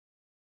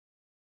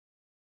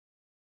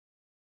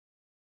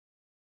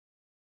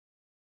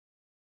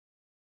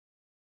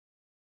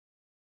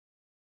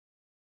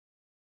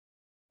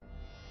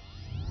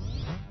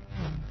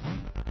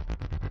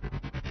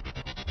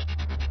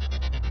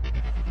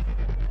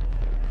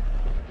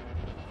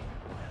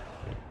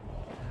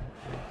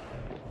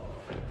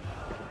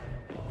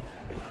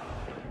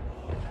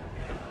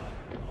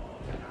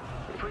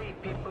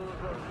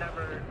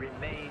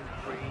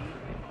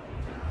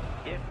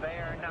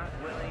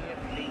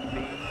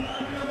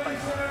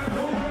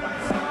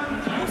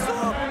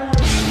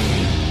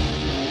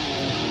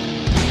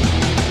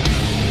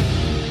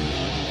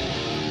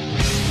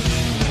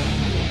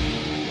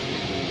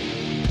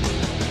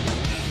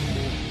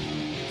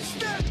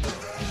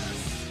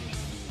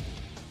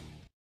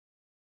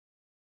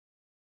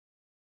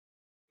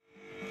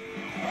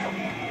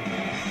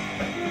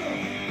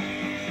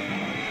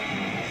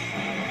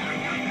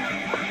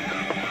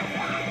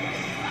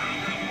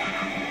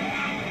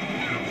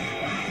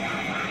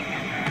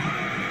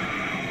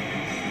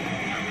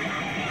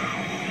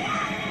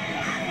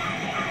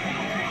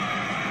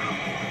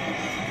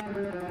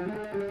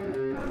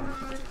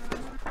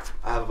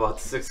bought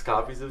 6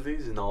 copies of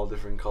these in all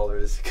different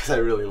colors because I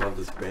really love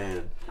this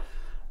band.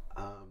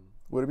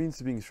 What it means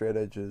to being straight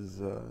edge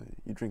is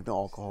you drink no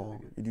alcohol,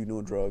 you do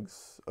no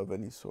drugs of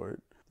any sort,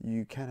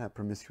 you can't have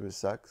promiscuous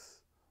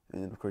sex,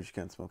 and of course you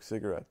can't smoke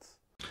cigarettes.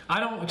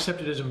 I don't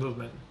accept it as a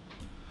movement.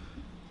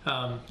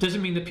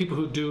 Doesn't mean that people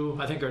who do,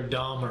 I think, are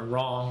dumb or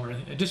wrong. Or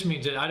it just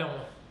means that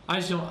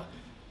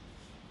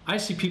I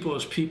see people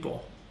as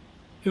people.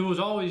 It was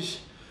always,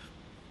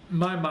 in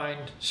my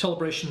mind,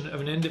 celebration of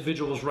an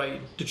individual's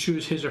right to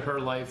choose his or her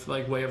life,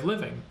 like way of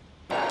living.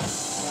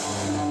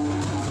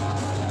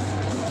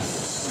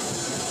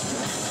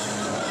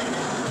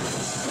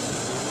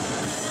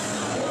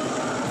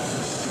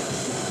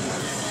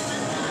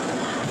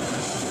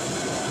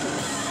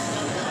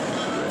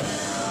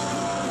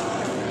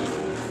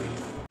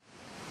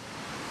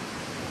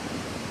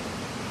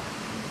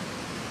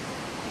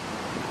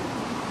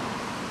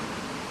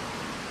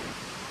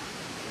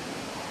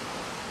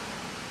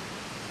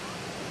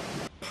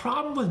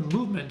 Problem with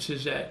movements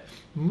is that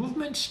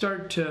movements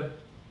start to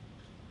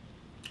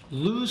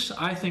lose,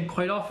 I think,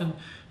 quite often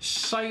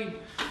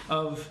sight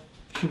of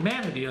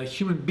humanity, like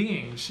human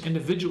beings,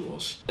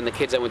 individuals. And the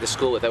kids I went to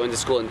school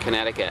in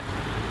Connecticut,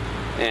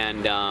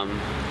 and I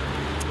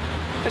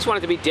just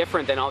wanted to be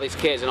different than all these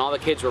kids, and all the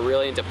kids were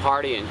really into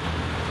partying.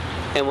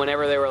 And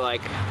whenever they were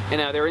like, you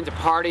know, they were into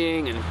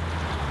partying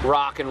and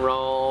rock and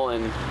roll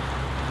and,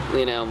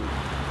 you know,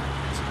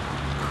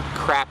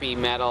 crappy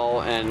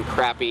metal and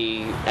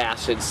crappy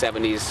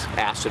 70s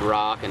acid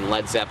rock and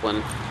Led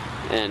Zeppelin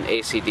and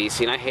AC/DC,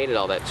 and I hated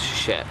all that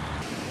shit.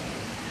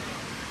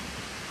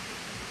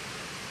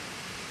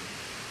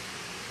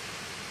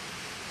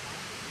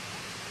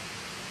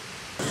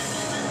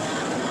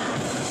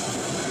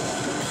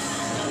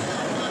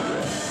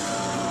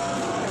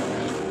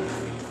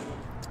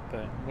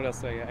 But what else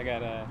do I got? I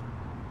got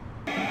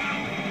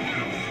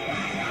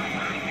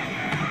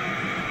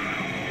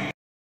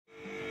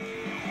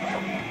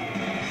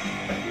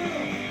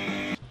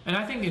And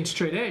I think in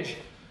straight edge,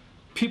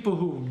 people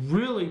who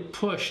really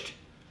pushed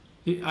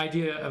the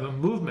idea of a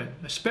movement,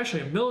 especially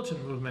a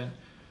militant movement,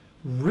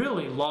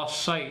 really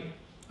lost sight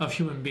of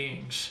human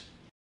beings.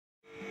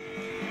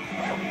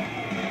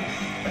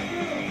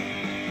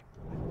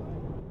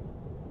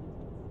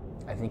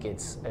 I think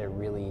it's a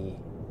really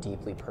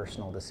deeply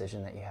personal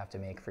decision that you have to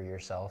make for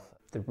yourself.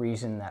 The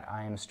reason that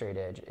I am straight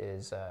edge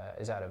is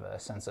out of a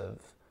sense of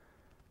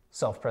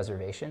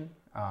self-preservation.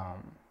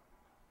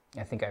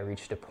 I think I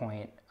reached a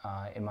point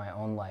in my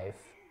own life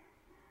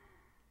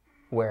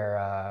where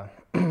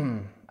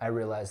I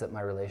realized that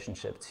my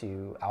relationship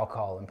to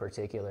alcohol in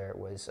particular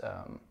was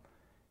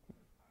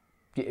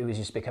it was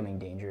just becoming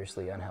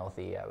dangerously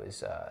unhealthy. I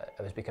was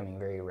becoming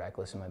very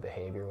reckless in my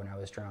behavior when I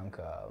was drunk.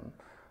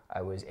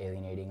 I was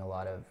alienating a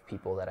lot of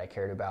people that I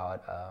cared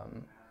about.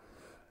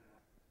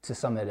 To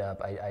sum it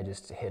up, I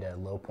just hit a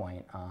low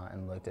point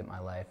and looked at my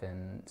life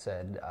and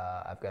said,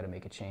 I've got to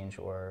make a change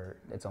or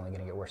it's only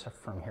going to get worse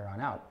from here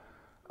on out.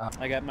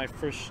 I got my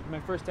first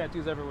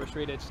tattoos ever were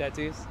straight edge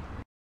tattoos.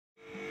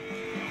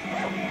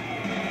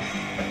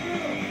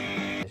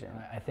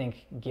 I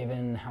think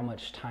given how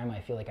much time I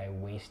feel like I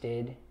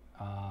wasted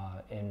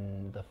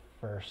in the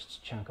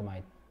first chunk of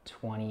my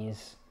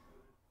 20s,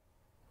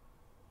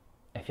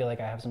 I feel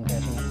like I have some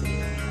catching up to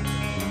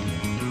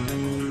do.